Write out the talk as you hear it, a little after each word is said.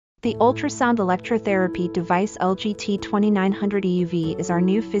The ultrasound electrotherapy device LGT-2900EUV is our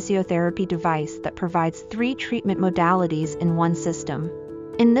new physiotherapy device that provides 3 treatment modalities in one system.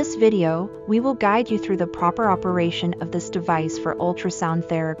 In this video, we will guide you through the proper operation of this device for ultrasound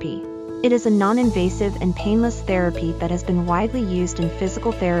therapy. It is a non-invasive and painless therapy that has been widely used in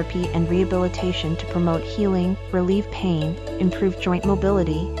physical therapy and rehabilitation to promote healing, relieve pain, improve joint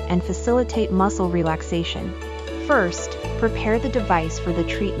mobility, and facilitate muscle relaxation. First, prepare the device for the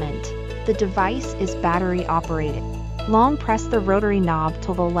treatment. The device is battery operated. Long press the rotary knob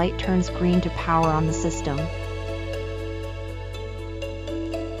till the light turns green to power on the system.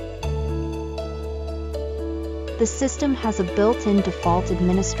 The system has a built-in default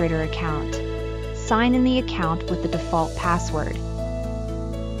administrator account. Sign in the account with the default password.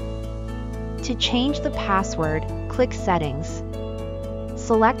 To change the password, click Settings.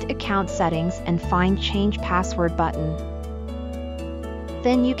 Select Account Settings and find Change Password button.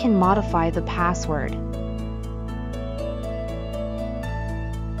 Then you can modify the password.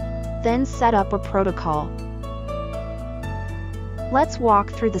 Then set up a protocol. Let's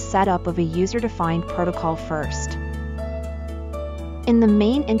walk through the setup of a user-defined protocol first. In the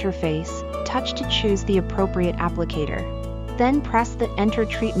main interface, touch to choose the appropriate applicator. Then press the Enter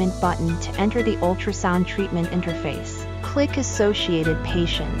Treatment button to enter the ultrasound treatment interface. Click Associated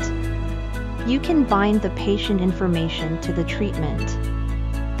Patient. You can bind the patient information to the treatment.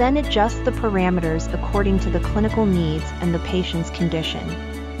 Then adjust the parameters according to the clinical needs and the patient's condition.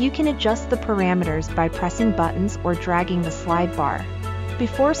 You can adjust the parameters by pressing buttons or dragging the slide bar.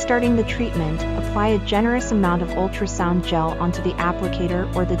 Before starting the treatment, apply a generous amount of ultrasound gel onto the applicator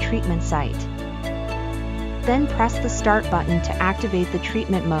or the treatment site. Then press the Start button to activate the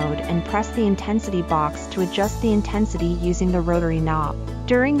treatment mode and press the intensity box to adjust the intensity using the rotary knob.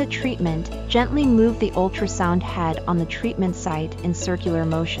 During the treatment, gently move the ultrasound head on the treatment site in circular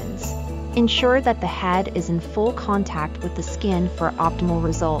motions. Ensure that the head is in full contact with the skin for optimal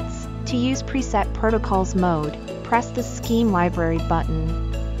results. To use preset protocols mode, press the Scheme Library button.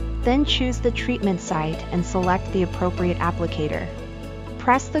 Then choose the treatment site and select the appropriate applicator.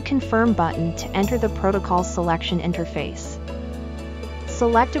 Press the Confirm button to enter the protocol selection interface.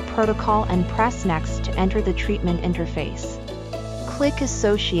 Select a protocol and press Next to enter the treatment interface. Click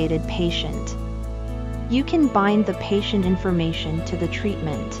Associated Patient. You can bind the patient information to the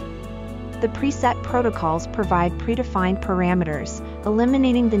treatment. The preset protocols provide predefined parameters,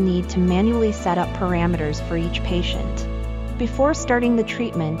 eliminating the need to manually set up parameters for each patient. Before starting the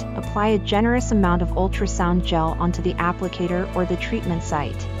treatment, apply a generous amount of ultrasound gel onto the applicator or the treatment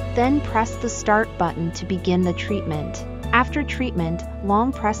site. Then press the Start button to begin the treatment. After treatment,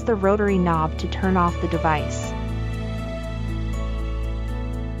 long press the rotary knob to turn off the device.